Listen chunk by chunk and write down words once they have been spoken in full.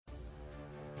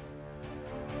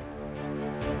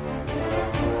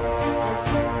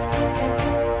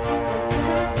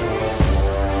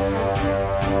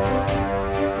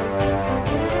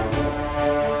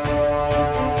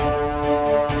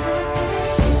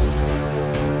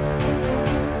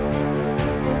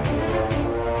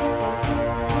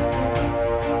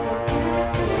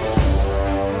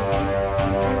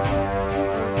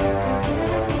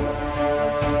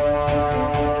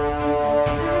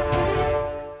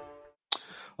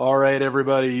All right,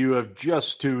 everybody, you have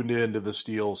just tuned in to the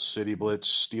Steel City Blitz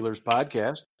Steelers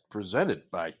podcast presented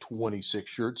by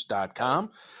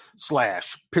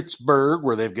 26shirts.com/Pittsburgh,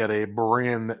 where they've got a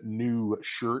brand new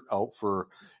shirt out for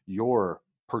your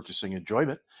purchasing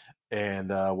enjoyment. And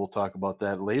we'll talk about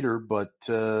that later. But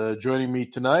joining me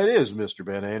tonight is Mr.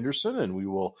 Ben Anderson, and we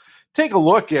will take a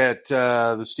look at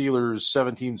the Steelers'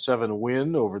 17-7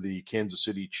 win over the Kansas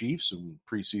City Chiefs in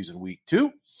preseason week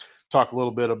 2. Talk a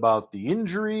little bit about the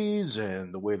injuries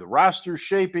and the way the roster's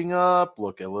shaping up.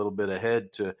 Look a little bit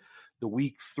ahead to the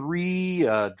week 3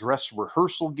 dress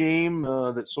rehearsal game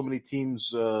that so many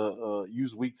teams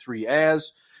use week 3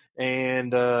 as,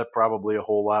 and probably a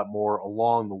whole lot more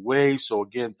along the way. So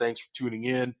again, thanks for tuning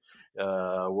in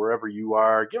wherever you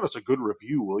are. Give us a good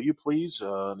review, will you please?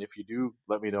 And if you do,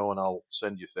 let me know and I'll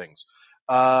send you things.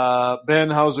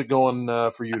 Ben, how's it going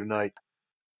for you tonight?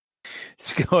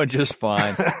 It's going just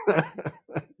fine.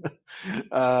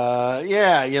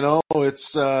 Yeah,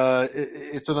 it's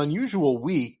an unusual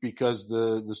week because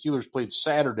the Steelers played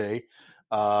Saturday,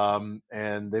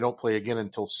 and they don't play again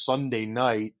until Sunday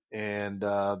night. And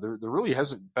there really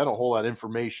hasn't been a whole lot of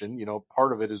information.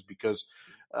 Part of it is because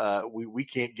we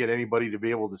can't get anybody to be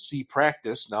able to see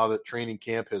practice now that training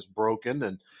camp has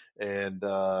broken, and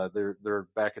they're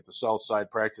back at the Southside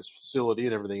practice facility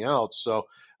and everything else. So.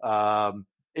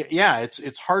 Yeah,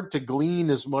 it's hard to glean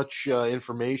as much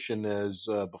information as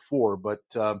before, but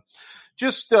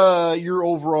just your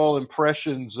overall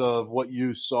impressions of what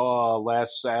you saw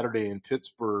last Saturday in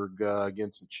Pittsburgh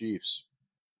against the Chiefs.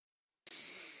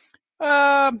 They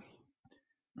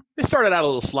started out a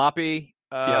little sloppy.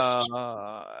 Yes.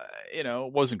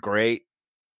 It wasn't great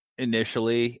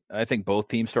initially. I think both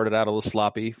teams started out a little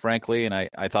sloppy, frankly, and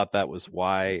I thought that was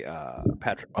why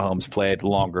Patrick Mahomes played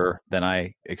longer than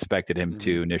I expected him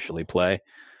to initially play.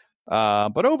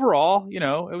 But overall,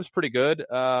 it was pretty good.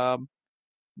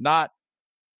 Not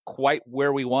quite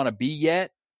where we want to be yet,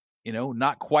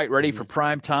 not quite ready for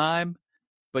prime time,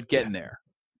 but getting there,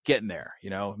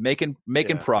 making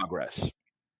progress.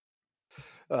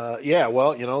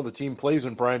 Well, the team plays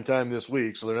in prime time this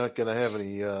week, so they're not going to have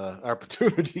any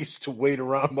opportunities to wait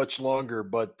around much longer.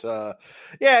 But, I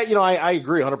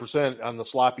agree 100% on the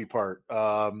sloppy part.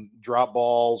 Drop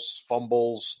balls,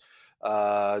 fumbles,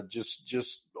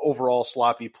 just overall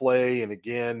sloppy play. And,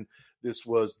 again, this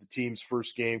was the team's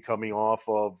first game coming off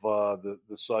of the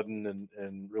sudden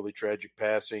and really tragic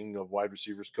passing of wide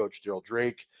receivers coach Daryl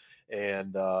Drake.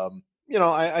 And,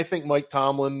 I think Mike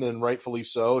Tomlin, and rightfully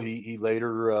so, he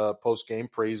later post-game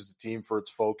praised the team for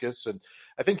its focus. And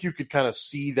I think you could kind of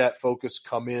see that focus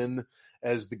come in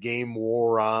as the game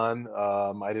wore on.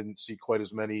 I didn't see quite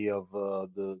as many of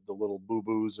the little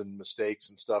boo-boos and mistakes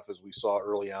and stuff as we saw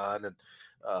early on. And,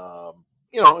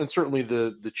 and certainly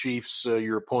the Chiefs,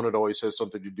 your opponent always has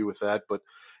something to do with that. But,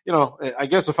 I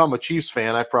guess if I'm a Chiefs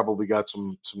fan, I've probably got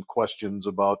some questions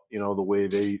about, the way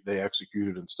they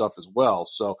executed and stuff as well.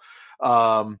 So,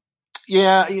 so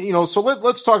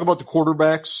let's talk about the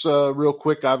quarterbacks real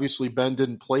quick. Obviously, Ben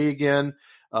didn't play again.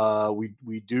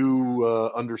 We do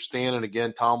understand, and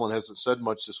again, Tomlin hasn't said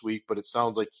much this week, but it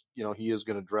sounds like, he is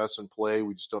going to dress and play.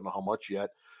 We just don't know how much yet.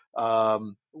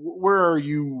 Where are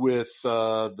you with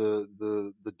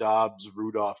the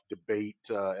Dobbs-Rudolph debate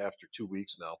after 2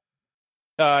 weeks now?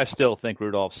 I still think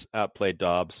Rudolph's outplayed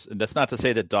Dobbs, and that's not to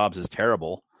say that Dobbs is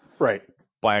terrible, right,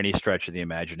 by any stretch of the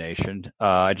imagination.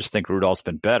 I just think Rudolph's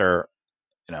been better,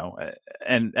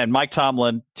 and Mike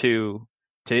Tomlin, to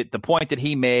the point that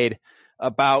he made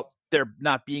about there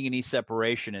not being any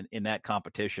separation in that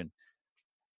competition.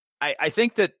 I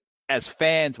think that as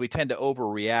fans, we tend to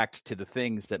overreact to the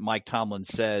things that Mike Tomlin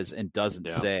says and doesn't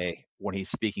say when he's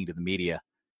speaking to the media.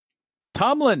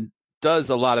 Tomlin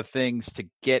does a lot of things to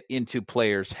get into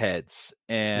players' heads.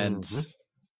 And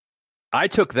I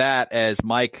took that as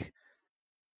Mike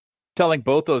telling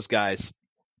both those guys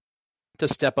to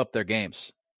step up their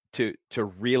games, to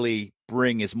really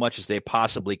bring as much as they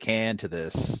possibly can to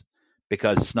this,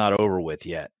 because it's not over with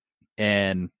yet.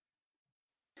 And,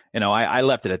 I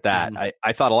left it at that.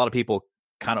 I thought a lot of people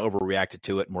kind of overreacted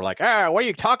to it and were like, what are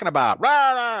you talking about?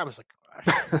 I was like,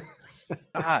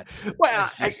 God.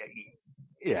 Well,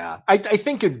 I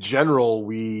think in general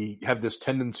we have this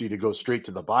tendency to go straight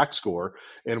to the box score,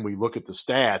 and we look at the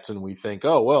stats and we think,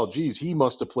 oh, well, geez, he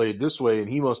must have played this way and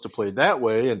he must have played that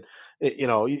way. And,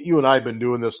 you and I have been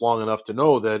doing this long enough to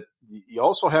know that you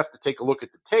also have to take a look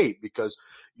at the tape, because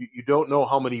you don't know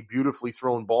how many beautifully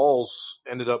thrown balls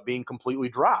ended up being completely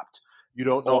dropped. You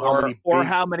don't know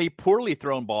how many poorly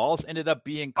thrown balls ended up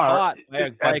being caught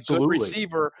by a good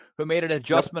receiver who made an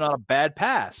adjustment on a bad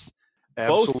pass.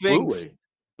 Absolutely.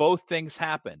 Both things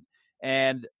happen.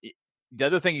 And the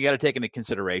other thing you got to take into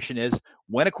consideration is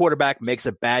when a quarterback makes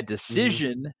a bad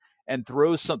decision and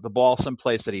throws the ball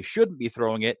someplace that he shouldn't be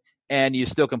throwing it, and you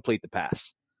still complete the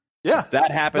pass. Yeah,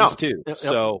 that happens too. Yep.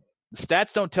 So the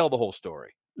stats don't tell the whole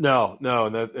story. No,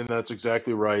 and that's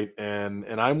exactly right. And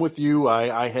I'm with you.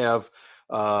 I have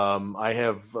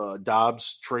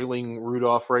Dobbs trailing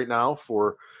Rudolph right now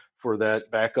for that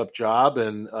backup job,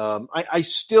 and I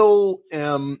still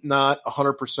am not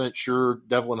 100% sure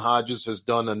Devlin Hodges has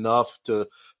done enough to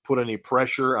put any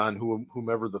pressure on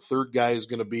whomever the third guy is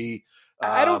going to be.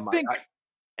 I don't think,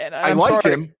 and I like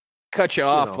him. Cut you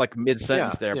off like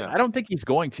mid-sentence there. Yeah. But I don't think he's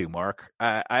going to, Mark.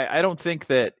 I don't think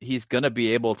that he's going to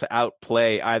be able to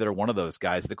outplay either one of those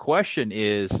guys. The question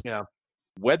is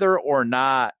whether or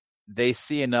not they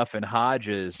see enough in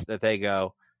Hodges that they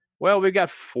go, well, we've got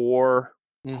four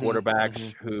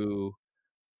quarterbacks who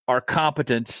are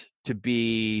competent to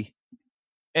be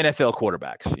NFL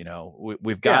quarterbacks. You know,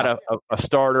 we've got a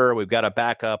starter, we've got a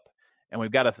backup, and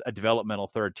we've got a developmental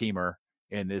third-teamer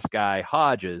in this guy,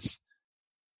 Hodges.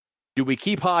 Do we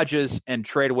keep Hodges and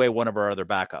trade away one of our other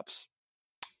backups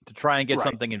to try and get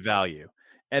something in value?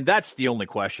 And that's the only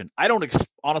question. I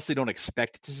honestly don't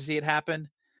expect to see it happen,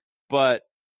 but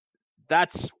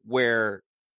that's where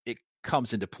it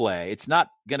comes into play. It's not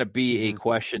going to be a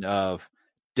question of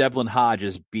Devlin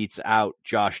Hodges beats out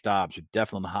Josh Dobbs or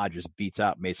Devlin Hodges beats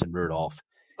out Mason Rudolph.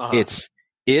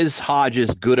 Is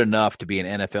Hodges good enough to be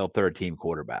an NFL third-team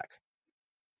quarterback?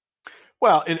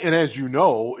 Well, and as you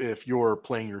know, if you're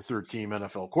playing your third-team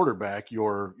NFL quarterback,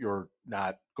 you're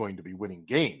not going to be winning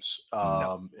games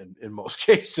in most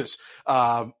cases.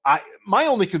 My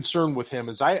only concern with him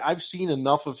is I've seen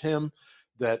enough of him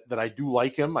that I do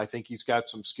like him. I think he's got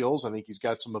some skills. I think he's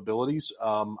got some abilities.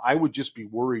 I would just be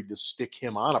worried to stick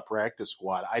him on a practice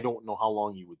squad. I don't know how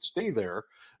long he would stay there.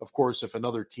 Of course, if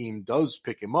another team does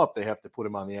pick him up, they have to put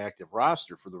him on the active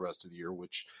roster for the rest of the year,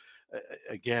 which –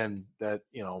 again, that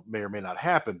may or may not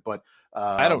happen, but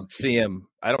I don't see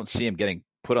him getting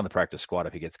put on the practice squad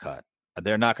if he gets cut.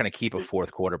 They're not going to keep a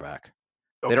fourth quarterback.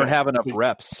 They don't have enough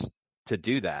reps to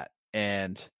do that.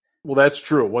 And well, that's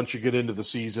true. Once you get into the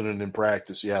season and in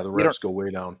practice, the reps go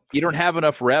way down. You don't have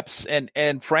enough reps, and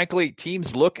frankly,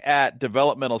 teams look at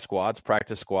developmental squads,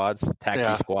 practice squads,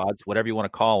 taxi squads, whatever you want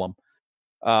to call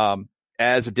them,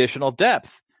 as additional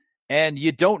depth. And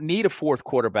you don't need a fourth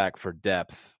quarterback for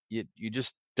depth. You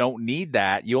just don't need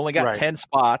that. You only got 10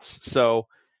 spots, so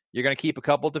you're going to keep a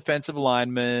couple defensive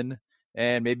linemen,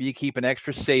 and maybe you keep an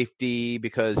extra safety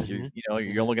because you're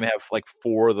only going to have like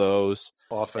 4 of those.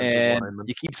 Offensive linemen.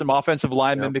 You keep some offensive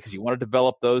linemen because you want to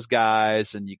develop those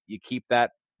guys, and you keep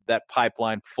that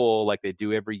pipeline full like they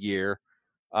do every year.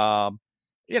 So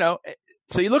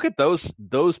you look at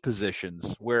those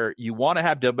positions where you want to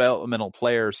have developmental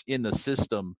players in the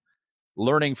system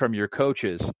learning from your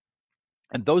coaches.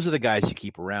 And those are the guys you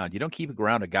keep around. You don't keep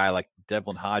around a guy like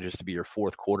Devlin Hodges to be your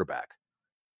fourth quarterback.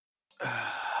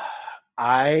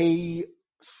 I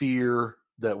fear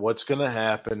that what's going to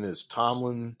happen is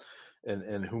Tomlin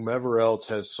and whomever else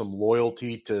has some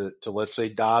loyalty to let's say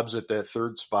Dobbs at that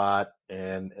third spot,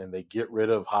 and they get rid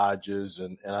of Hodges.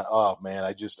 And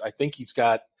I think he's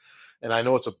got, and I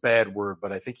know it's a bad word,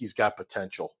 but I think he's got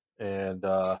potential. And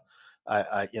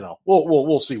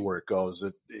we'll see where it goes.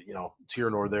 It's here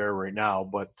nor there right now,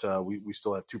 but we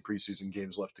still have 2 preseason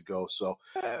games left to go. So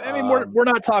we're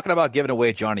not talking about giving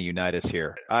away Johnny Unitas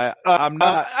here. I'm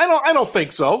not. I don't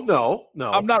think so. No.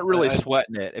 I'm not really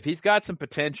sweating it. If he's got some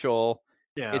potential,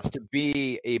 it's to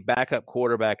be a backup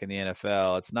quarterback in the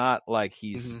NFL. It's not like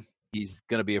he's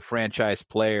going to be a franchise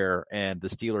player and the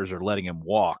Steelers are letting him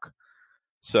walk.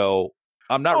 So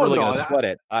I'm not really going to sweat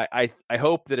it. I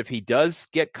hope that if he does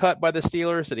get cut by the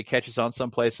Steelers, that he catches on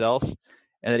someplace else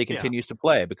and that he continues to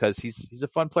play because he's a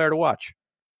fun player to watch.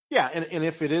 Yeah, and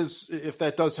if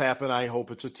that does happen, I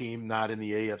hope it's a team not in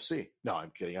the AFC. No,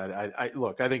 I'm kidding. I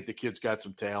look, I think the kid's got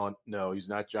some talent. No, he's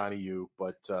not Johnny U,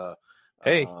 but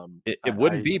it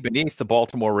wouldn't be beneath the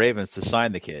Baltimore Ravens to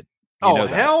sign the kid.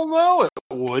 Hell no, it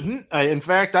wouldn't. In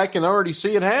fact, I can already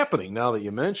see it happening now that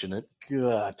you mention it.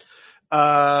 God.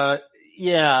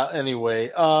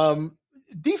 Anyway,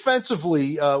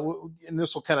 defensively, and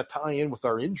this will kind of tie in with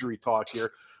our injury talk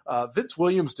here, Vince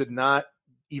Williams did not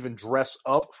even dress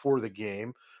up for the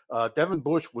game. Devin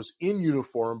Bush was in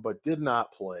uniform but did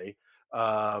not play.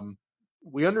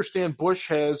 We understand Bush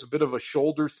has a bit of a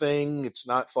shoulder thing. It's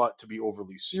not thought to be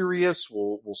overly serious.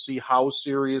 We'll see how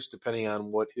serious, depending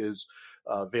on what his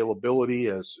availability,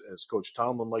 as Coach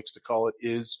Tomlin likes to call it,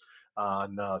 is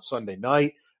on Sunday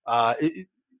night.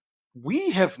 We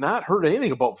have not heard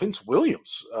anything about Vince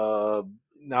Williams.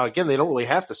 now again, they don't really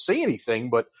have to say anything,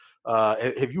 but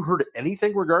have you heard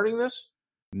anything regarding this?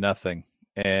 Nothing.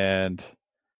 And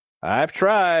I've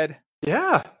tried.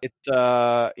 Yeah.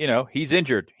 It's he's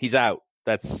injured. He's out.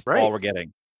 That's right. all we're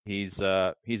getting. He's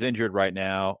injured right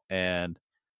now, and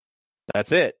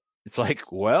that's it. It's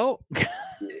like, well,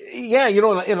 yeah,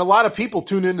 and a lot of people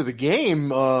tune into the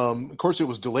game. Of course, it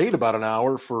was delayed about an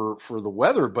hour for the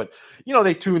weather, but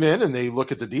they tune in and they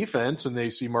look at the defense and they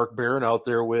see Mark Barron out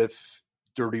there with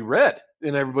dirty red,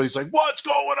 and everybody's like, "What's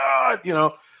going on?"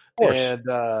 And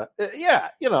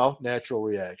natural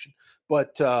reaction.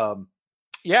 But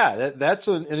that's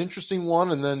an interesting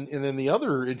one. And then the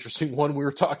other interesting one we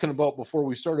were talking about before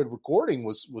we started recording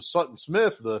was Sutton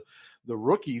Smith, the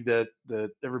rookie that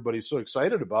everybody's so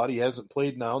excited about. He hasn't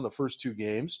played now in the first 2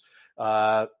 games.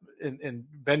 And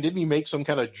Ben, didn't he make some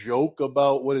kind of joke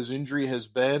about what his injury has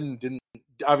been?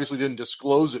 Obviously didn't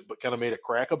disclose it, but kind of made a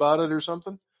crack about it or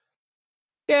something.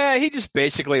 Yeah, he just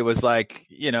basically was like,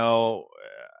 he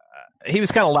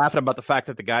was kind of laughing about the fact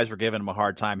that the guys were giving him a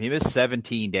hard time. He missed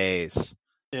 17 days.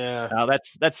 Yeah. Now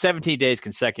that's 17 days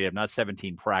consecutive, not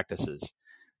 17 practices.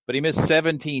 But he missed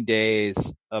 17 days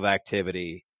of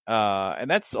activity. And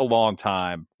that's a long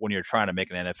time when you're trying to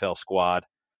make an NFL squad.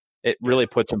 It really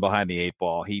puts him behind the 8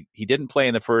 ball. He didn't play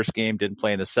in the first game, didn't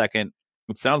play in the second.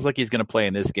 It sounds like he's going to play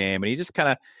in this game. And he just kind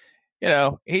of,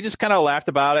 laughed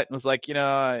about it and was like,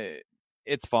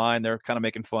 it's fine. They're kind of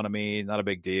making fun of me. Not a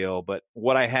big deal. But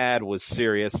what I had was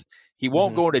serious. He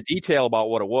won't go into detail about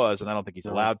what it was, and I don't think he's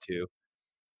allowed to.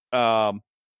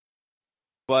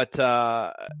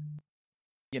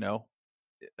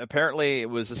 Apparently it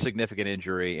was a significant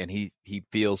injury, and he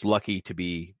feels lucky to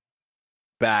be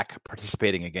back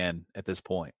participating again at this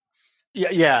point.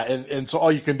 Yeah, and so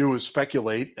all you can do is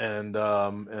speculate, and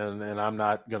I'm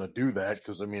not going to do that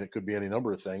because it could be any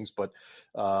number of things. But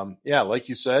like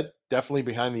you said, definitely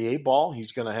behind the 8 ball.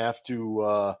 He's going to have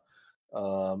to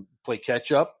play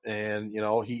catch up, and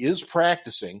he is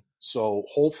practicing, so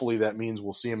hopefully that means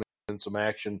we'll see him in some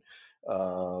action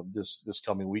this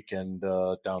coming weekend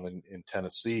down in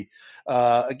Tennessee.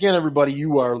 Again, everybody,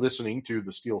 you are listening to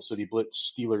the Steel City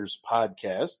Blitz Steelers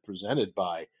podcast presented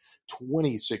by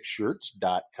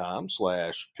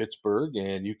 26shirts.com/Pittsburgh,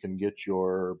 and you can get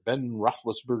your Ben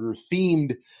Roethlisberger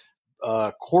themed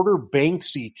quarter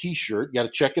Banksy t-shirt. You got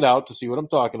to check it out to see what I'm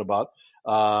talking about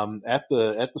at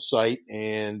the site.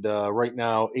 And right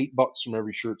now, $8 from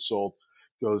every shirt sold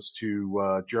goes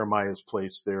to Jeremiah's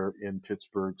place there in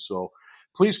Pittsburgh. So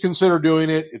please consider doing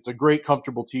it. It's a great,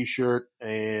 comfortable t-shirt,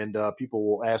 and people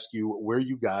will ask you where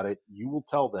you got it. You will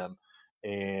tell them,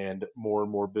 and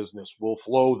more business will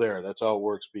flow there. That's how it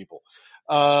works, people.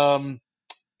 The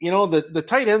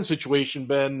tight end situation,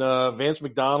 Ben, Vance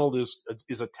McDonald is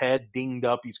a tad dinged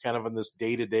up. He's kind of in this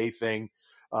day-to-day thing,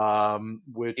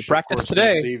 which he practiced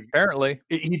today, apparently.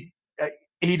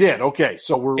 He did. Okay,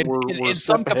 so we're in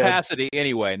some capacity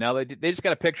anyway. Now they just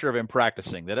got a picture of him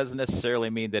practicing. That doesn't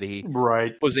necessarily mean that he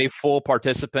was a full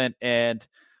participant. And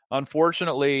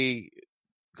unfortunately,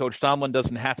 Coach Tomlin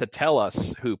doesn't have to tell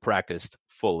us who practiced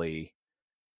fully.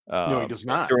 No, he does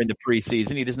not. During the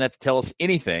preseason, he doesn't have to tell us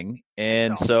anything,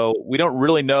 and so we don't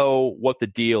really know what the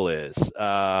deal is.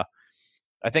 I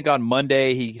think on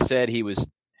Monday he said he was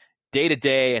day to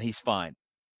day and he's fine.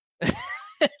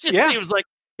 Yeah,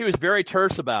 he was very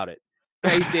terse about it.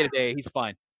 Yeah, he's day to day, he's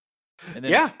fine. And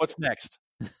then what's next?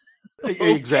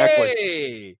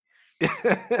 Exactly.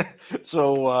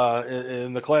 So,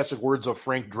 in the classic words of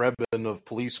Frank Drebin of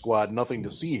Police Squad, nothing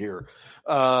to see here.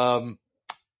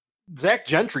 Zach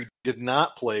Gentry did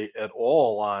not play at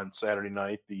all on Saturday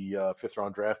night, the 5th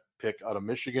round draft pick out of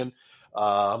Michigan.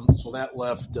 So that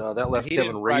left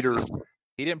Kevin Rader.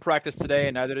 He didn't practice today,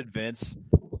 and neither did Vince.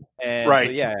 And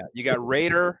right. So, you got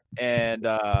Rader and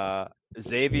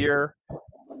Xavier,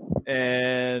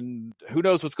 and who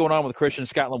knows what's going on with Christian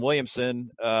Scotland Williamson.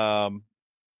 He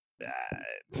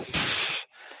was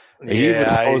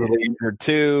supposedly injured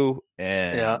too,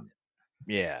 and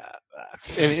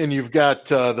and you've got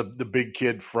the big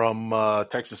kid from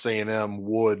Texas A&M,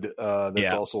 Wood.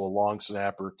 That's also a long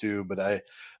snapper too. But I,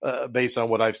 based on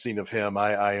what I've seen of him,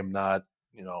 I am not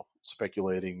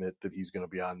speculating that he's going to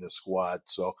be on this squad.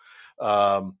 So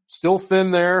still thin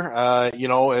there.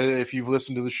 If you've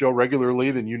listened to the show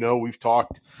regularly, then we've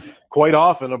talked quite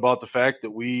often about the fact that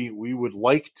we would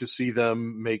like to see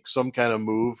them make some kind of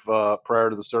move prior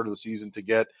to the start of the season to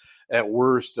get, at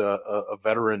worst, a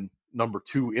veteran number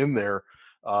 2 in there.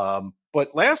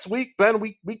 But last week, Ben,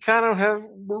 we kind of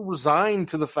we're resigned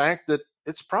to the fact that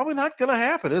it's probably not going to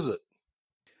happen, is it?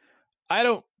 I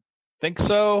don't think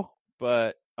so.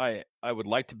 But I would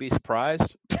like to be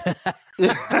surprised.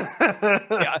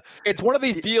 Yeah, it's one of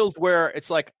these deals where it's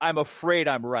like I'm afraid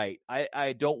I'm right.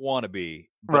 I don't want to be,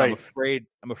 but Right.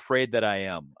 I'm afraid that I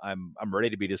am. I'm ready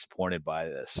to be disappointed by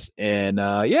this. And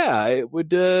it would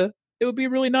be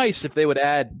really nice if they would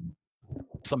add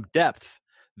some depth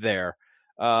there.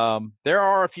 There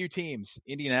are a few teams.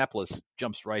 Indianapolis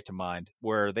jumps right to mind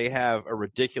where they have a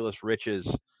ridiculous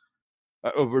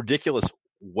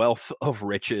wealth of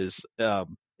riches,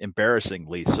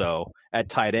 embarrassingly so, at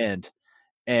tight end,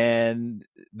 and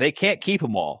they can't keep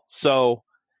them all. So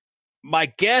my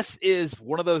guess is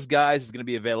one of those guys is going to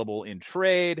be available in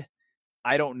trade.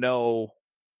 I don't know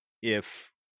if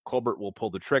Colbert will pull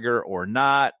the trigger or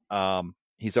not.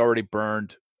 He's already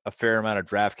burned a fair amount of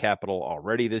draft capital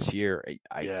already this year.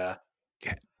 I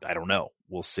don't know.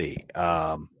 We'll see.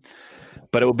 But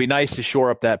it would be nice to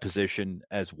shore up that position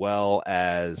as well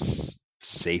as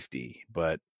safety.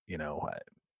 But,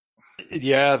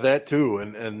 yeah, that too.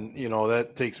 And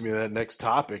that takes me to that next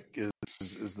topic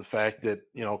is the fact that,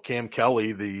 Cam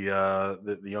Kelly,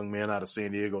 the young man out of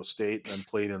San Diego State, and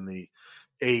played in the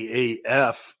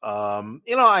AAF.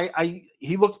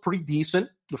 He looked pretty decent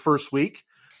the first week.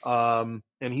 And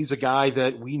he's a guy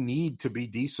that we need to be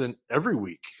decent every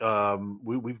week.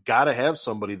 We've got to have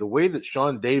somebody. The way that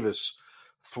Sean Davis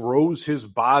throws his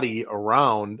body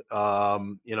around,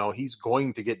 he's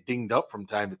going to get dinged up from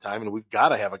time to time, and we've got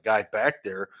to have a guy back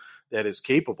there that is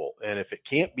capable. And if it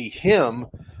can't be him,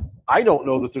 I don't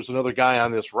know that there's another guy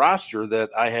on this roster that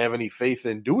I have any faith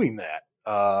in doing that.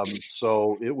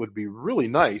 So it would be really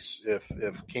nice if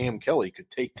Cam Kelly could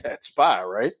take that spot,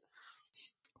 right?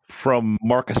 From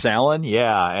Marcus Allen,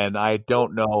 yeah, and I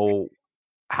don't know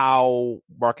how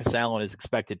Marcus Allen is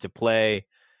expected to play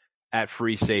at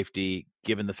free safety,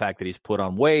 given the fact that he's put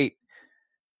on weight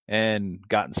and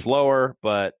gotten slower.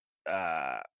 But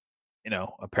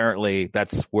apparently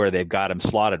that's where they've got him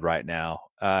slotted right now.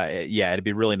 It'd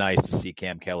be really nice to see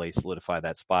Cam Kelly solidify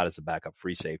that spot as a backup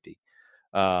free safety.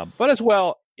 But as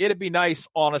well, it'd be nice,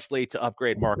 honestly, to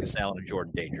upgrade Marcus Allen and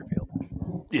Jordan Dangerfield.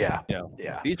 Yeah.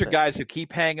 These are guys who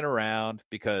keep hanging around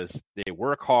because they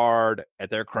work hard at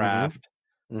their craft,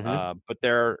 but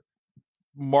they're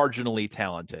marginally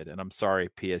talented. And I'm sorry,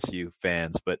 PSU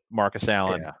fans, but Marcus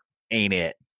Allen ain't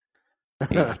it.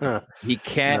 He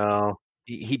can't. No.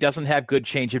 He doesn't have good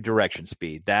change of direction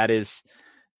speed. That is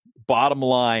bottom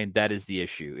line. That is the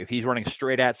issue. If he's running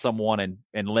straight at someone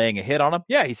and laying a hit on him,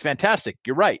 he's fantastic.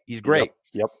 You're right. He's great.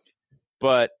 Yep.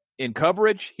 But in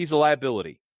coverage, he's a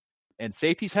liability. And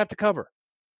safeties have to cover.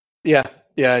 Yeah,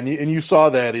 and you saw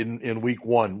that in week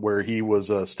one where he was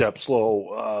a step slow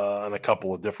on a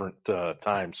couple of different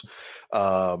times.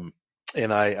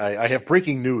 And I have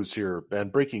breaking news here, Ben.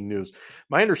 Breaking news.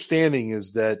 My understanding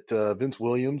is that Vince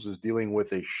Williams is dealing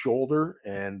with a shoulder,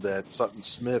 and that Sutton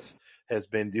Smith has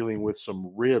been dealing with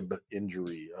some rib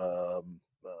injury.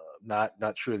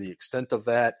 Not sure the extent of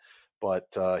that.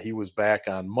 But he was back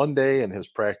on Monday and has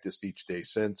practiced each day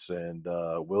since, and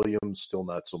Williams still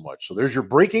not so much. So there's your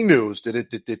breaking news. Did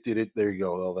it? There you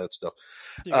go. All that stuff.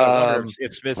 You wonder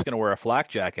if Smith's going to wear a flak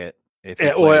jacket.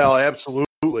 Absolutely.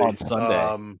 On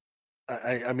Sunday.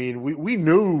 I mean, we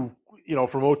knew,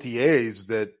 from OTAs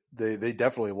that they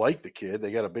definitely liked the kid.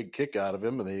 They got a big kick out of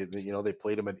him, and they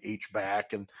played him at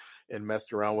H-back and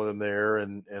messed around with him there,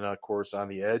 and of course on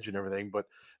the edge and everything. But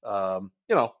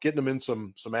getting him in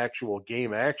some actual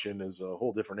game action is a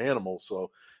whole different animal.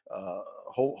 So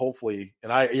hopefully,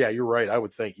 and you're right. I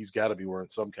would think he's got to be wearing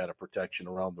some kind of protection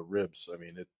around the ribs. I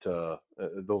mean,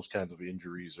 those kinds of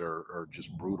injuries are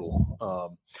just brutal.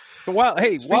 While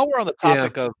we're on the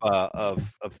topic of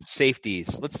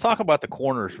safeties, let's talk about the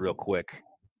corners real quick.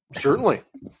 Certainly.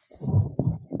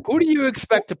 Who do you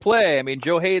expect to play? I mean,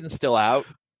 Joe Hayden's still out.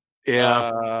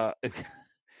 Yeah.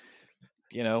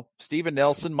 Steven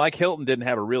Nelson, Mike Hilton didn't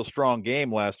have a real strong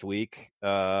game last week.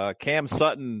 Cam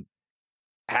Sutton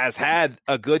has had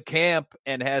a good camp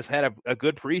and has had a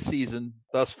good preseason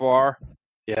thus far.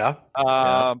 Yeah.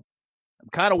 I'm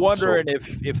kind of wondering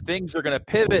if things are going to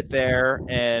pivot there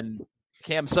and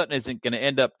Cam Sutton isn't going to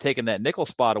end up taking that nickel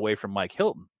spot away from Mike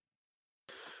Hilton.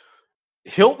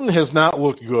 Hilton has not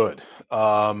looked good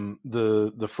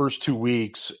the first 2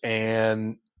 weeks,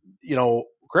 and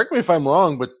correct me if I'm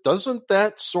wrong, but doesn't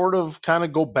that sort of kind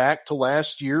of go back to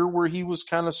last year where he was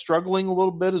kind of struggling a little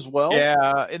bit as well?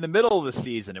 Yeah, in the middle of the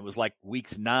season, it was like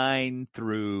weeks 9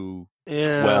 through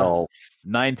 12,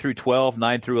 9 through 12,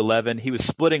 9 through 11. He was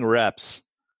splitting reps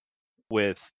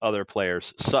with other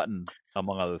players, Sutton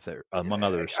among others,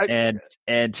 and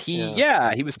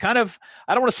he was kind of,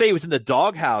 I don't want to say he was in the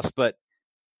doghouse, but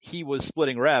he was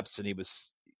splitting reps and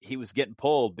he was getting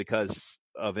pulled because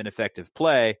of ineffective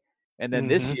play. And then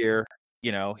this Mhm. year,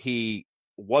 he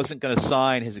wasn't going to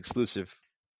sign his exclusive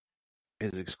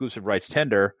rights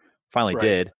tender. Finally Right.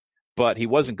 did, but he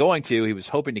wasn't going to. He was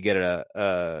hoping to get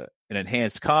an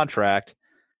enhanced contract.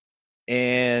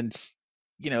 And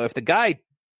if the guy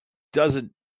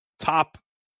doesn't top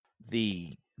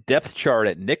the depth chart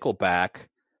at nickelback,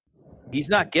 he's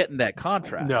not getting that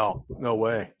contract. No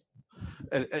way.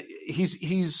 And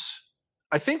he's.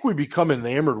 I think we become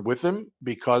enamored with him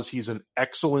because he's an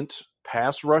excellent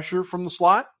pass rusher from the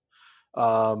slot.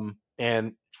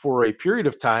 And for a period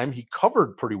of time, he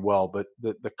covered pretty well, but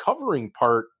the covering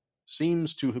part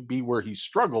seems to be where he's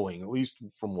struggling, at least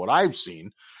from what I've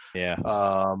seen. Yeah.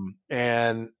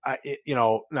 And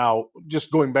now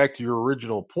just going back to your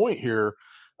original point here,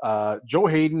 Joe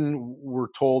Hayden,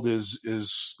 we're told is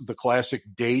the classic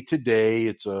day to day.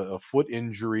 It's a foot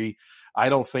injury. I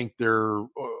don't think they're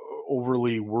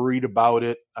overly worried about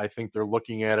it. I think they're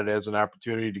looking at it as an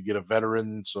opportunity to get a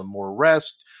veteran some more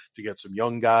rest, to get some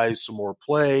young guys some more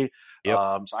play. Yep.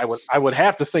 So I would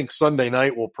have to think Sunday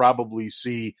night we'll probably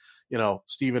see,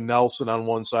 Steven Nelson on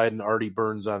one side and Artie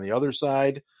Burns on the other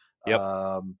side. Yep.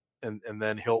 And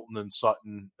then Hilton and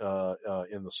Sutton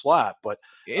in the slot. But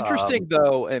interesting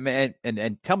though,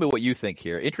 and tell me what you think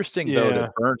here. Interesting though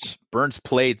that Burns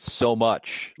played so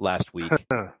much last week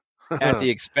at the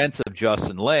expense of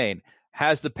Justin Lane.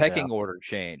 Has the pecking order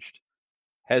changed?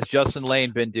 Has Justin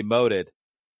Lane been demoted?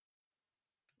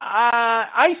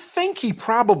 I think he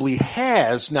probably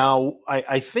has. Now,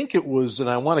 I think it was, and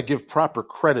I want to give proper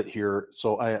credit here.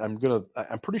 So I'm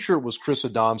pretty sure it was Chris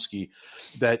Adamski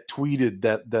that tweeted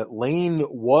that Lane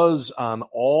was on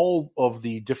all of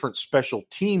the different special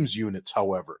teams units,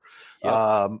 however,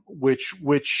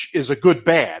 which is a good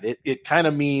bad. It kind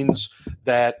of means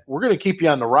that we're going to keep you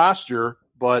on the roster,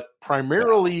 but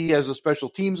primarily as a special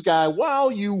teams guy,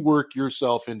 while you work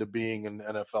yourself into being an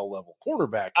NFL level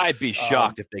cornerback. I'd be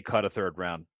shocked if they cut a third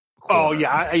round corner. Oh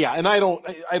yeah. And I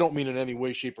don't mean in any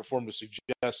way, shape, or form to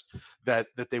suggest that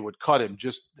they would cut him.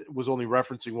 Just was only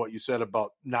referencing what you said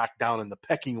about knocked down in the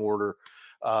pecking order.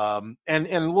 And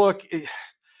look,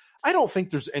 I don't think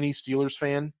there's any Steelers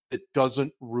fan that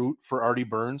doesn't root for Artie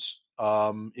Burns.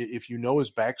 If you know his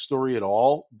backstory at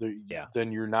all,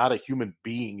 then you're not a human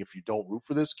being if you don't root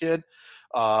for this kid.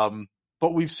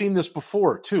 But we've seen this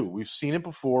before too. We've seen it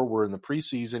before where in the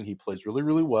preseason he plays really,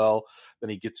 really well.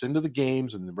 Then he gets into the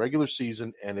games in the regular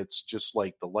season and it's just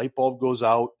like the light bulb goes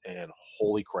out and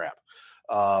holy crap.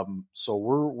 So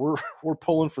we're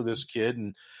pulling for this kid.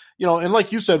 And, and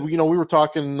like you said, we were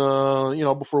talking,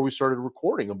 before we started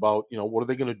recording about, what are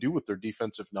they going to do with their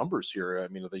defensive numbers here? I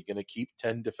mean, are they going to keep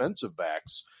 10 defensive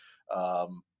backs,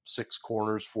 6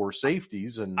 corners, 4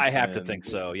 safeties? And I have to think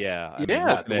so. Yeah.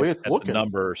 The way it's looking. The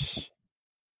numbers.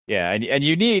 Yeah. And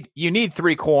you need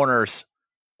 3 corners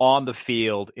on the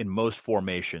field in most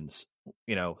formations,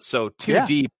 so 2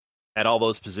 deep at all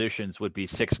those positions would be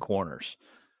 6 corners.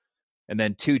 And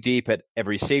then 2 deep at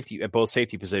both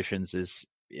safety positions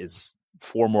is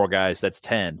 4 more guys. That's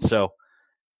 10. So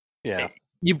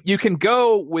you can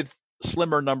go with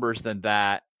slimmer numbers than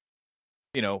that,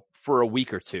 for a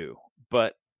week or two,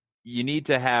 but you need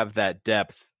to have that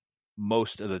depth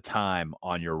most of the time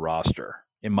on your roster,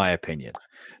 in my opinion.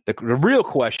 The real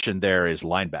question there is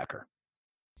linebacker.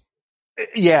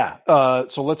 Yeah,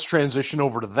 so let's transition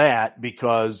over to that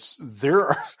because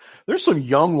there's some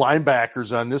young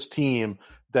linebackers on this team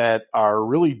that are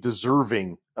really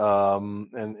deserving,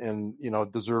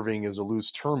 and deserving is a loose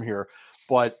term here,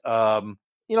 but the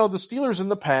Steelers in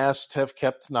the past have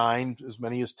kept 9, as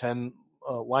many as 10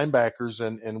 linebackers,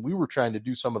 and we were trying to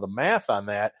do some of the math on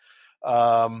that.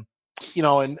 And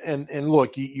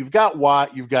look, you've got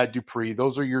Watt, you've got Dupree.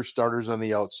 Those are your starters on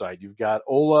the outside. You've got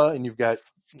Ola and you've got,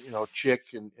 Chick,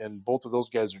 and both of those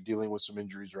guys are dealing with some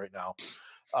injuries right now.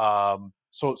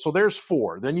 So there's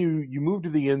 4. Then you move to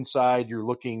the inside. You're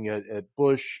looking at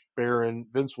Bush, Barron,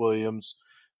 Vince Williams.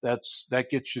 That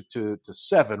gets you to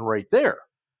 7 right there.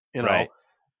 Right.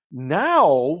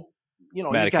 Now, you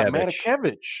got Matakevich.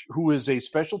 Matakevich, who is a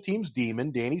special teams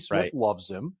demon. Danny Smith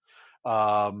loves him.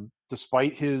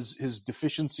 Despite his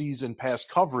deficiencies in pass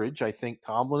coverage, I think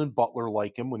Tomlin and Butler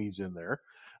like him when he's in there.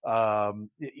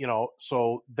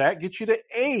 So that gets you to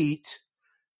 8.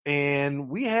 And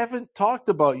we haven't talked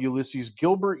about Ulysses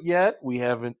Gilbert yet. We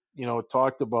haven't,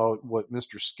 talked about what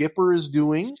Mr. Skipper is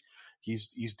doing.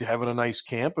 He's having a nice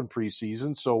camp in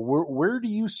preseason. So where do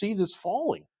you see this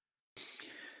falling?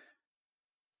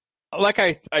 Like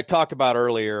I talked about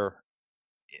earlier,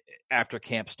 after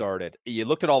camp started, you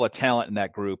looked at all the talent in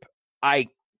that group. I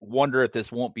wonder if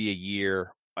this won't be a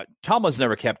year. Tomlin's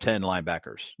never kept 10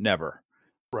 linebackers, never.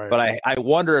 Right. But I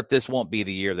wonder if this won't be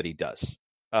the year that he does.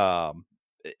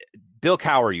 Bill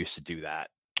Cowher used to do that.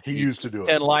 He used to do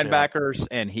 10 it. linebackers,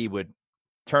 and he would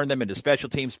turn them into special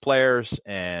teams players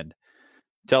and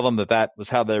tell them that was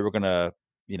how they were going to,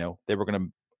 they were going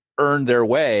to earn their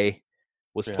way,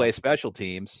 was play special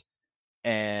teams.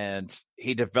 And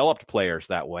he developed players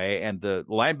that way, and the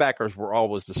linebackers were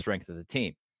always the strength of the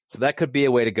team. So that could be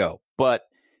a way to go, but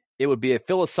it would be a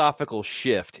philosophical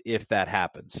shift if that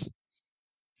happens.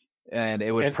 And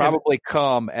it would probably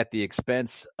come at the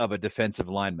expense of a defensive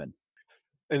lineman.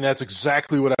 And that's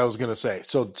exactly what I was going to say.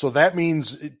 So that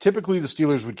means typically the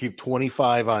Steelers would keep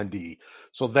 25 on D.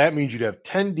 So that means you'd have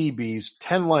 10 DBs,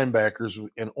 10 linebackers,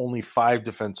 and only 5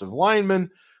 defensive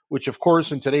linemen, which, of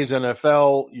course, in today's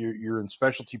NFL, you're in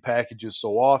specialty packages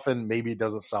so often, maybe it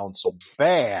doesn't sound so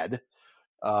bad,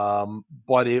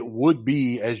 but it would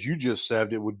be, as you just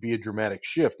said, it would be a dramatic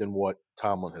shift in what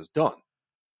Tomlin has done.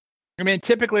 I mean,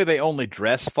 typically they only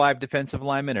dress 5 defensive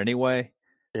linemen anyway.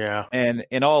 Yeah. And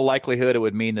in all likelihood, it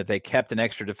would mean that they kept an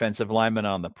extra defensive lineman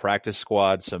on the practice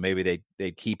squad, so maybe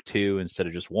they'd keep 2 instead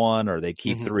of just 1, or they'd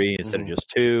keep 3 instead of just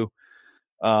 2.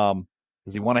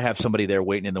 Because you want to have somebody there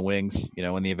waiting in the wings,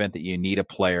 in the event that you need a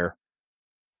player,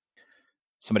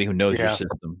 somebody who knows your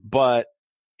system. But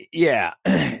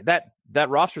that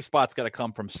roster spot's got to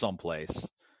come from someplace,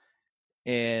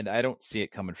 and I don't see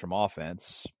it coming from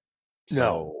offense.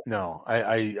 So. No,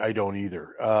 I don't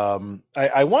either.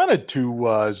 I wanted to.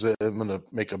 I'm going to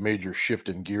make a major shift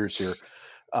in gears here.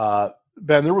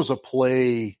 Ben, there was a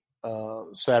play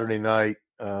Saturday night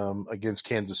against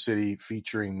Kansas City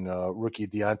featuring rookie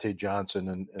Deontay Johnson,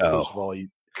 and first of all, he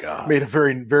made a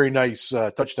very, very nice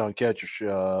touchdown catch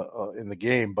in the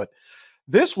game. But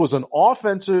this was an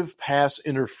offensive pass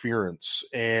interference,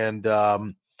 and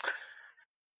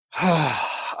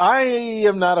I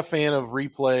am not a fan of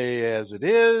replay as it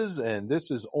is, and this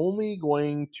is only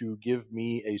going to give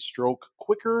me a stroke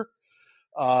quicker.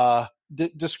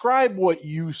 Describe what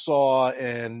you saw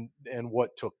and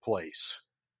what took place.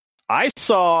 I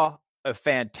saw a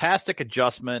fantastic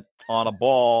adjustment on a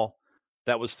ball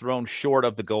that was thrown short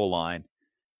of the goal line,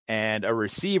 and a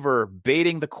receiver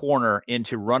baiting the corner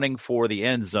into running for the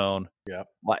end zone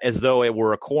as though it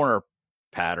were a corner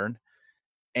pattern,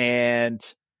 and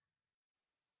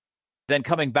then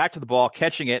coming back to the ball,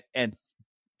 catching it, and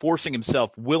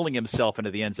willing himself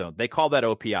into the end zone. They call that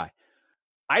OPI.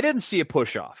 I didn't see a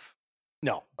push-off.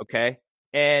 No. Okay?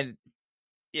 And,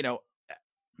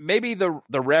 maybe the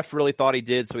ref really thought he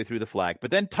did, so he threw the flag.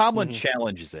 But then Tomlin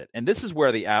challenges it, and this is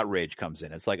where the outrage comes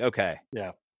in. It's like, okay,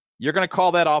 you're going to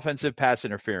call that offensive pass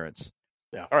interference.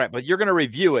 Yeah. All right, but you're going to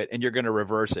review it, and you're going to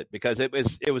reverse it, because it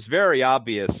was very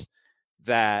obvious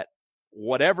that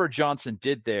whatever Johnson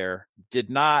did there did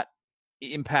not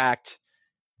impact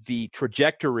the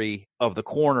trajectory of the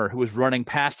corner who was running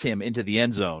past him into the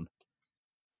end zone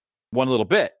one little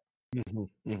bit.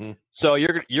 So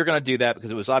you're going to do that because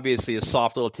it was obviously a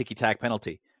soft little ticky-tack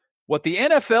penalty. What the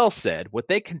NFL said, what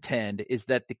they contend, is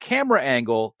that the camera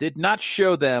angle did not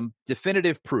show them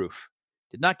definitive proof,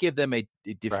 did not give them a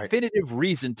definitive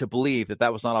reason to believe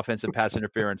that was not offensive pass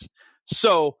interference.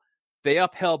 So they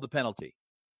upheld the penalty.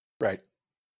 Right.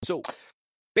 So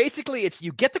basically, it's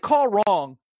you get the call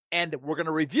wrong, and we're going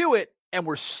to review it, and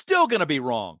we're still going to be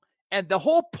wrong. And the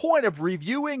whole point of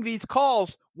reviewing these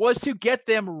calls was to get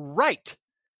them right.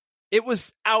 It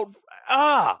was I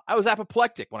was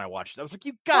apoplectic when I watched it. I was like,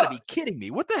 you got to be kidding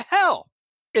me. What the hell?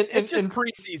 It's just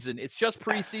preseason. It's just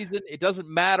preseason. It doesn't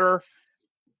matter.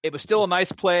 It was still a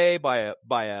nice play by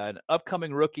an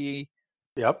upcoming rookie.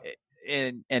 Yep.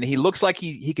 And he looks like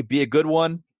he could be a good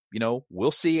one.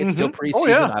 We'll see. It's still preseason. Oh,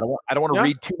 yeah. I don't want to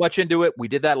read too much into it. We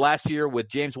did that last year with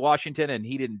James Washington, and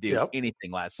he didn't do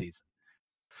anything last season.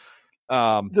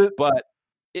 But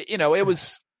it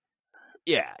was,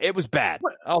 it was bad.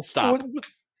 I'll stop.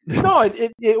 No,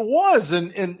 it was,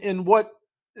 and what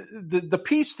the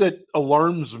piece that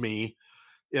alarms me,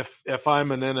 if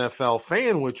I'm an NFL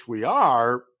fan, which we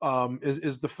are,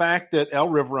 is the fact that Al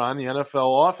Riveron, the NFL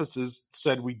offices,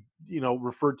 said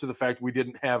referred to the fact we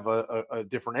didn't have a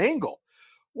different angle.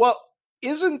 Well,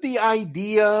 isn't the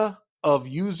idea of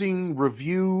using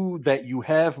review that you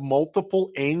have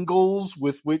multiple angles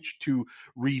with which to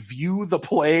review the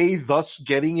play, thus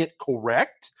getting it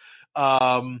correct?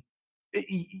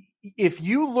 If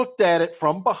you looked at it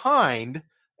from behind,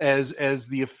 as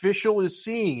the official is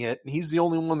seeing it, and he's the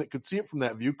only one that could see it from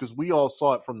that view because we all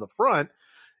saw it from the front,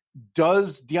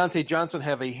 does Deontay Johnson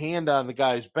have a hand on the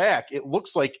guy's back? It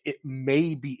looks like it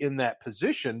may be in that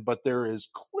position, but there is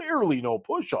clearly no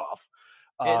push off.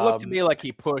 It looked to me like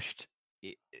he pushed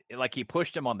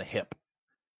him on the hip.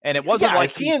 And it wasn't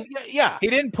like he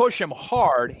didn't push him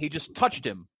hard. He just touched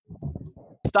him,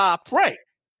 stopped. Right.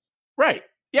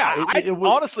 Yeah.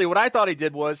 Honestly, what I thought he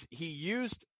did was he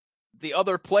used the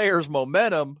other player's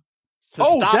momentum to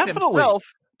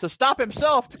stop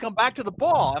himself to come back to the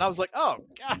ball. And I was like, oh,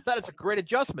 God, that is a great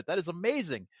adjustment. That is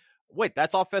amazing. Wait,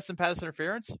 that's offensive pass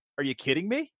interference? Are you kidding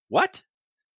me? What?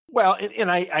 Well, and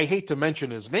I hate to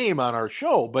mention his name on our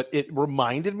show, but it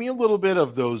reminded me a little bit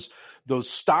of those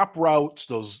stop routes,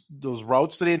 those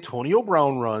routes that Antonio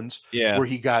Brown runs, where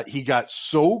he got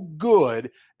so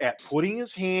good at putting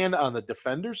his hand on the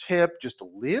defender's hip, just a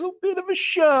little bit of a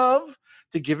shove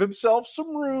to give himself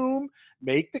some room,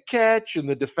 make the catch, and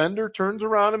the defender turns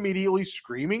around immediately,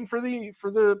 screaming for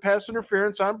the pass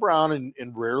interference on Brown,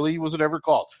 and rarely was it ever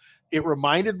called. It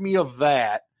reminded me of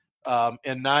that.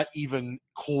 And not even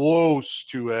close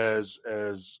to as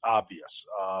obvious.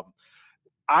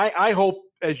 I hope,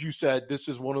 as you said, this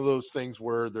is one of those things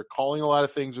where they're calling a lot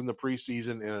of things in the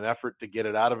preseason in an effort to get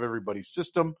it out of everybody's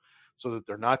system so that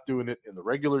they're not doing it in the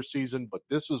regular season. But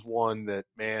this is one that,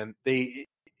 man,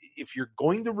 if you're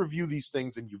going to review these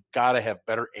things, then you've got to have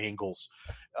better angles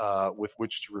with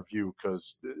which to review,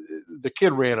 because the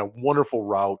kid ran a wonderful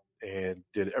route and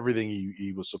did everything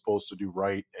he was supposed to do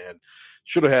right, and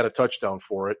should have had a touchdown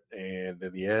for it, and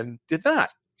in the end did not.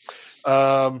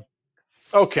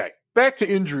 Okay, back to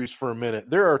injuries for a minute.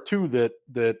 There are two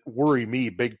that worry me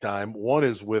big time. One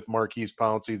is with Maurkice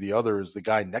Pouncey. The other is the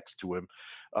guy next to him,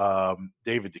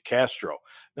 David DeCastro.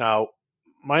 Now,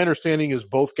 my understanding is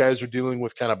both guys are dealing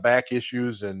with kind of back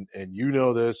issues, and you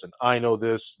know this, and I know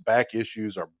this. Back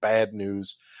issues are bad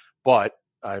news, but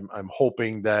I'm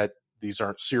hoping that these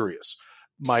aren't serious.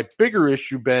 My bigger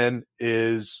issue, Ben,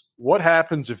 is what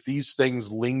happens if these things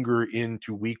linger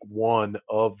into week 1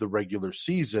 of the regular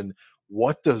season?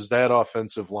 What does that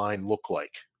offensive line look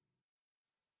like?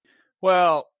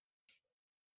 Well,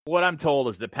 what I'm told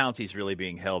is that Pouncey's really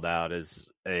being held out as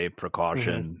a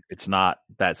precaution. Mm-hmm. It's not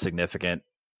that significant.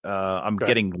 I'm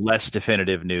getting less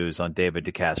definitive news on David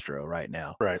DeCastro right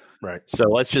now. Right. So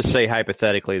let's just say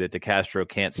hypothetically that DeCastro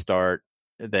can't start,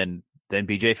 then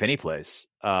BJ Finney plays,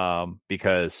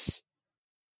 because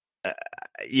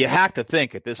you have to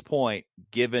think at this point,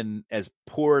 given as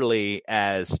poorly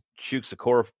as Chuks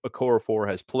Okorafor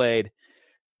has played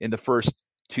in the first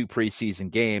 2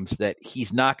 preseason games, that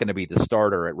he's not going to be the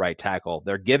starter at right tackle.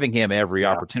 They're giving him every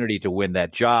opportunity to win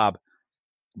that job,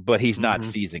 but he's not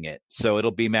seizing it. So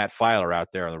it'll be Matt Filer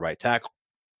out there on the right tackle,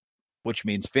 which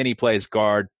means Finney plays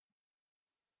guard.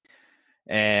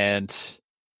 And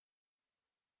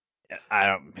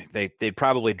they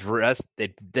probably dress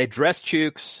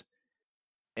Chuks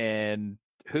and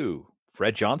who?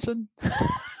 Fred Johnson?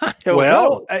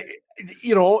 Well,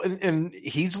 and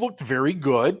he's looked very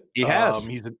good. He has.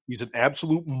 He's an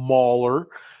absolute mauler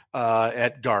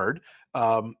at guard.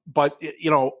 But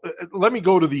let me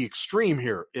go to the extreme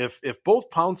here. If both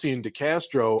Pouncey and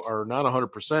DeCastro are not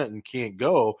 100% and can't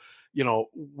go,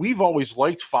 we've always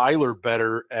liked Filer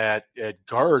better at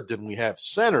guard than we have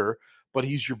center, but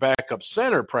he's your backup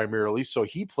center primarily, so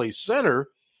he plays center.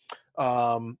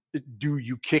 Do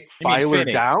you kick Filer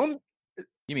down?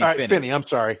 You mean Finney? I'm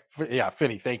sorry. Yeah,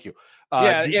 Finney. Thank you.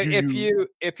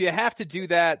 If you have to do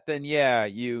that, then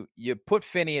you put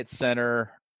Finney at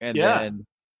center, and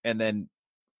then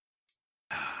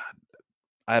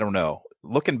I don't know.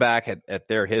 Looking back at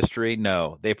their history,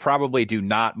 no, they probably do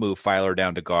not move Filer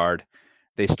down to guard.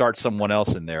 They start someone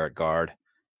else in there at guard,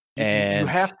 and you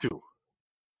have to.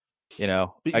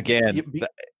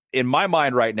 In my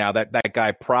mind right now, that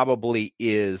guy probably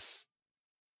is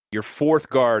your fourth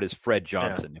guard is Fred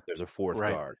Johnson, if there's a fourth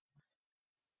guard.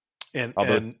 And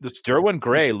Derwin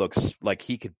Gray looks like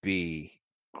he could be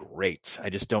great. I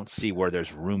just don't see where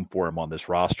there's room for him on this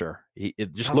roster.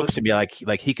 It just looks to me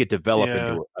like he could develop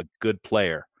into a good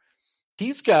player.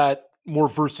 He's got more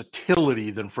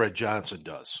versatility than Fred Johnson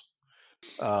does.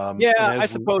 I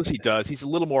suppose he does. He's a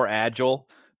little more agile,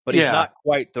 but he's not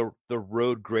quite the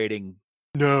road grading.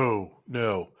 No.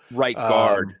 Right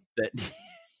guard that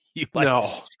you like.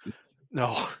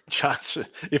 No, Johnson.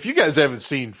 If you guys haven't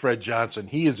seen Fred Johnson,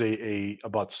 he is a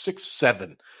about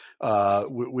 6'7",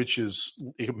 which is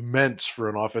immense for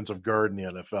an offensive guard in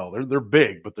the NFL. They're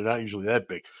big, but they're not usually that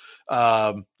big.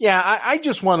 I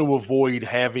just want to avoid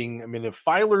having. I mean, if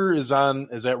Filer is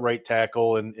at right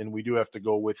tackle, and we do have to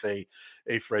go with a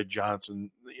Fred Johnson,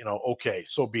 okay,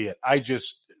 so be it. I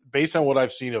just, based on what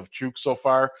I've seen of Chuks so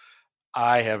far,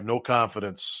 I have no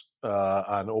confidence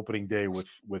on opening day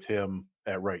with him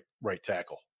at right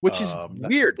tackle, which is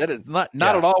weird. That is not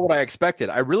at all what I expected.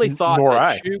 I really thought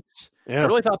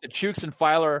that Chuks and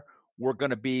Filer were going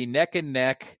to be neck and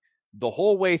neck the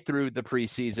whole way through the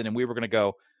preseason, and we were going to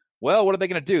go, well, what are they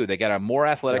going to do? They got a more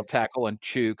athletic tackle in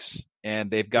Chooks,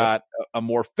 and they've got a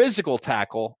more physical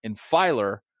tackle in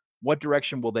Filer. What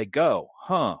direction will they go?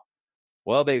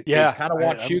 Well, they kind of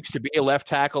want Chooks to be a left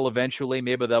tackle eventually.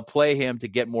 Maybe they'll play him to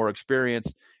get more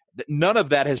experience. None of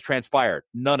that has transpired.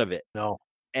 None of it. No.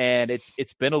 And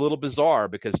it's been a little bizarre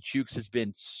because Chooks has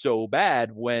been so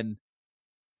bad when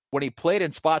he played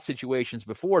in spot situations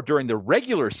before during the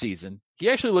regular season. He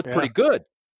actually looked pretty good.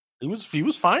 He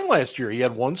was fine last year. He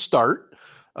had one start,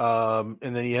 and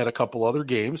then he had a couple other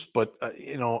games. But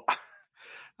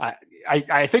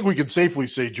I think we can safely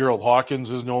say Gerald Hawkins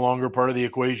is no longer part of the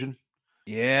equation.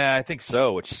 Yeah, I think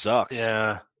so, which sucks.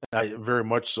 Yeah, very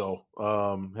much so.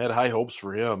 Had high hopes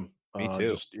for him. Me too.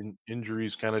 Just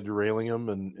injuries kind of derailing him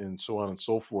and so on and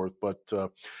so forth. But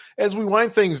as we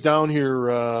wind things down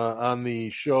here on the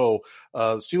show,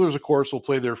 the Steelers, of course, will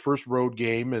play their first road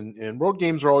game, and road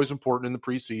games are always important in the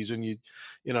preseason.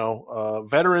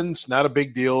 Veterans, not a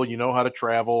big deal. You know how to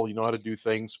travel, you know how to do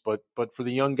things. But for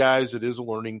the young guys, it is a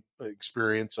learning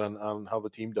experience on how the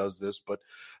team does this. But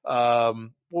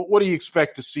what do you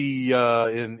expect to see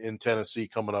in Tennessee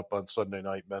coming up on Sunday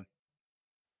night, Ben?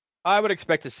 I would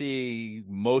expect to see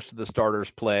most of the starters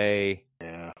play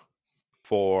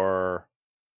for,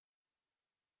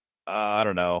 I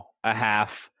don't know, a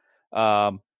half.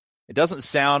 It doesn't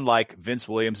sound like Vince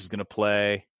Williams is going to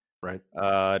play. Right.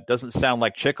 It doesn't sound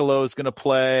like Chicolo is going to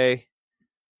play.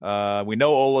 We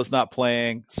know Ola's not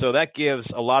playing. So that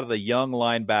gives a lot of the young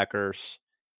linebackers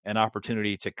an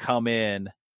opportunity to come in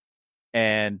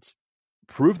and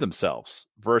prove themselves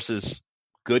versus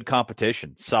good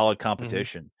competition, solid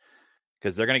competition.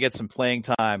 Because they're going to get some playing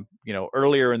time,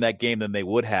 earlier in that game than they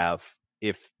would have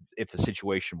if the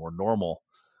situation were normal.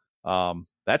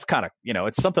 That's kind of,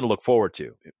 it's something to look forward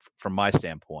to from my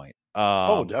standpoint.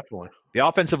 Definitely. The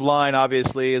offensive line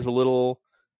obviously is a little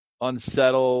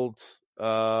unsettled.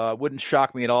 Wouldn't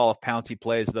shock me at all if Pouncey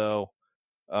plays though.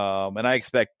 And I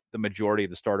expect the majority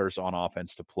of the starters on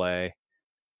offense to play.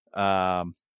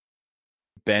 Ben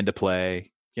to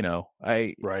play,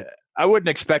 I wouldn't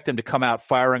expect them to come out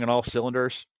firing on all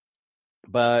cylinders,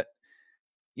 but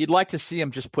you'd like to see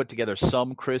them just put together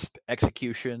some crisp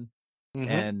execution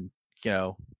and,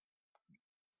 come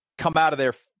out of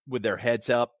there with their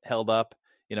heads held up,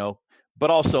 but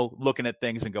also looking at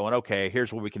things and going, okay,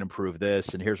 here's where we can improve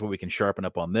this and here's where we can sharpen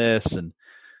up on this. And,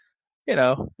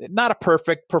 not a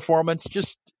perfect performance,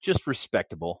 just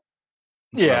respectable.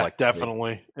 Yeah,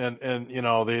 definitely. And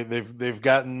they've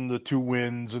gotten the 2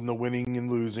 wins, and the winning and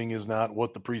losing is not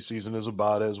what the preseason is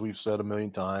about, as we've said a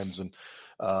million times. And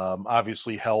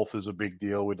obviously health is a big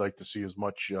deal. We'd like to see as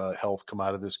much health come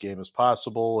out of this game as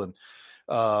possible. And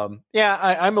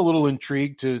I'm a little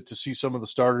intrigued to see some of the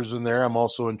starters in there. I'm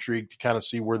also intrigued to kind of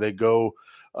see where they go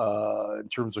in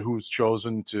terms of who's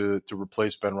chosen to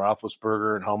replace Ben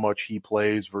Roethlisberger and how much he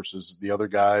plays versus the other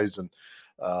guys. And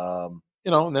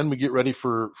and then we get ready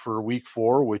for week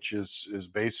 4, which is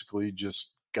basically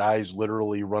just guys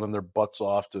literally running their butts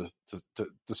off to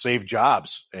save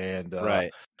jobs. And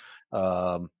right.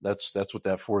 That's what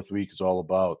that 4th week is all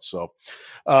about. So,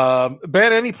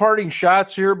 Ben, any parting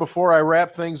shots here before I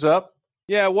wrap things up?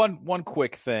 Yeah, one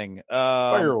quick thing.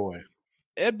 Fire away.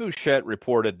 Ed Bouchette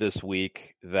reported this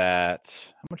week that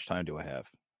how much time do I have?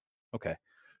 Okay.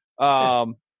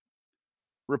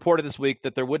 Reported this week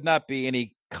that there would not be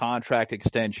any contract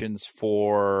extensions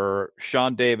for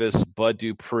Sean Davis, Bud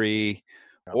Dupree,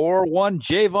 or one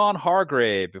Javon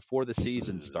Hargrave before the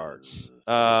season starts.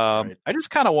 I just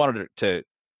kind of wanted to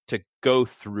go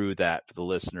through that for the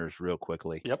listeners real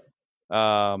quickly. Yep.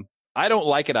 I don't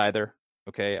like it either.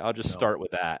 Okay, I'll just start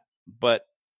with that. But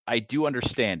I do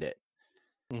understand it.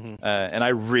 And I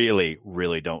really,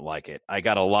 really don't like it. I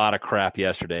got a lot of crap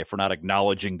yesterday for not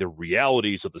acknowledging the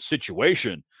realities of the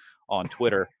situation on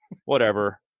Twitter.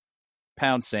 Whatever.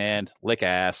 Pound sand, lick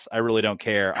ass. I really don't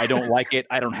care. I don't like it.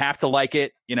 I don't have to like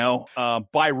it.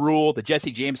 By rule, the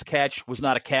Jesse James catch was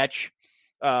not a catch.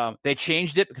 They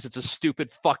changed it because it's a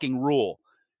stupid fucking rule.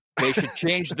 They should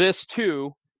change this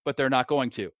too, but they're not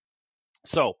going to.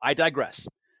 So I digress.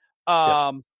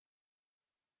 Yes.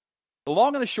 The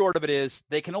long and the short of it is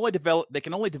they can only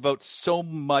devote so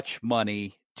much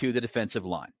money to the defensive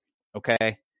line.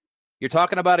 Okay. You're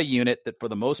talking about a unit that for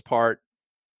the most part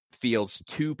fields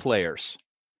 2 players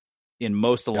in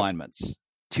most alignments,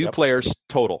 2 players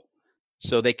total.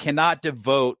 So they cannot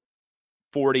devote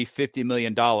 $40-50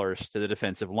 million to the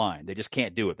defensive line. They just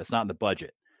can't do it. That's not in the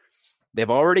budget. They've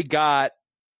already got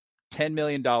 $10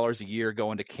 million a year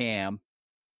going to Cam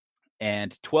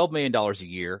and $12 million a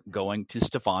year going to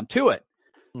Stephon Tuitt.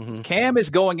 Mm-hmm. Cam is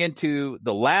going into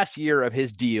the last year of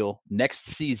his deal next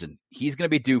season. He's going to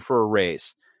be due for a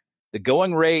raise. The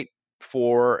going rate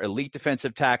for elite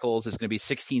defensive tackles is going to be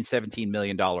 $16, $17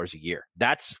 million a year.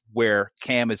 That's where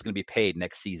Cam is going to be paid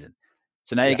next season.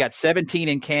 So now you got 17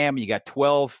 in Cam, you got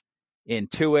 12 in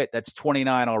Tuitt. That's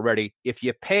 29 already. If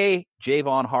you pay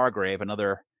Javon Hargrave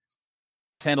another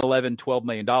 10, 11, $12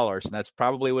 million, and that's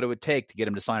probably what it would take to get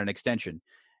him to sign an extension.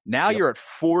 Now you're at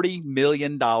 $40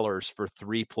 million for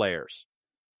 3 players,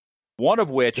 one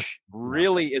of which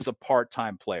really is a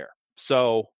part-time player.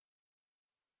 So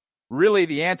really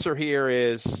the answer here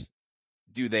is,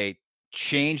 do they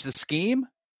change the scheme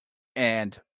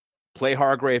and play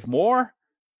Hargrave more,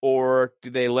 or do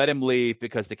they let him leave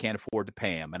because they can't afford to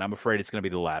pay him? And I'm afraid it's going to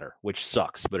be the latter, which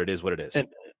sucks, but it is what it is.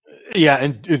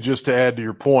 And just to add to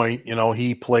your point,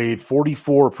 he played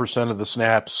 44% of the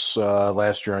snaps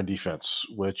last year on defense,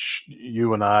 which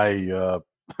you and I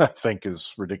think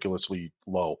is ridiculously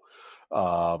low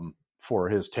for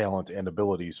his talent and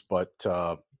abilities. But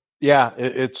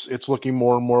it's looking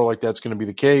more and more like that's going to be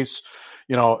the case.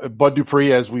 Bud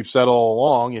Dupree, as we've said all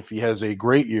along, if he has a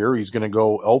great year, he's going to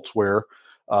go elsewhere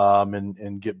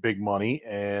and get big money.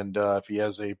 And if he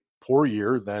has a poor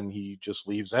year, then he just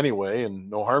leaves anyway, and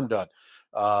no harm done.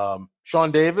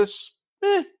 Sean Davis,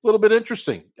 a little bit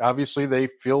interesting. Obviously, they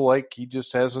feel like he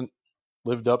just hasn't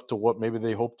lived up to what maybe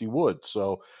they hoped he would.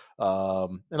 So,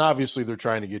 and obviously they're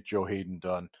trying to get Joe Hayden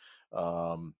done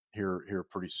here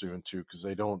pretty soon too, because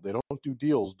they don't do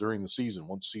deals during the season.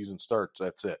 Once season starts,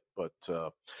 that's it. But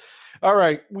all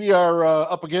right, we are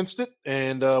up against it,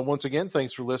 and once again,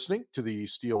 thanks for listening to the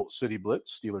Steel City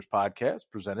Blitz Steelers podcast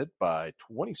presented by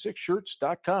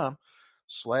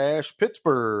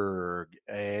 26shirts.com/Pittsburgh.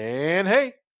 And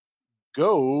hey,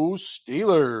 go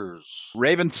Steelers!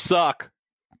 Ravens suck.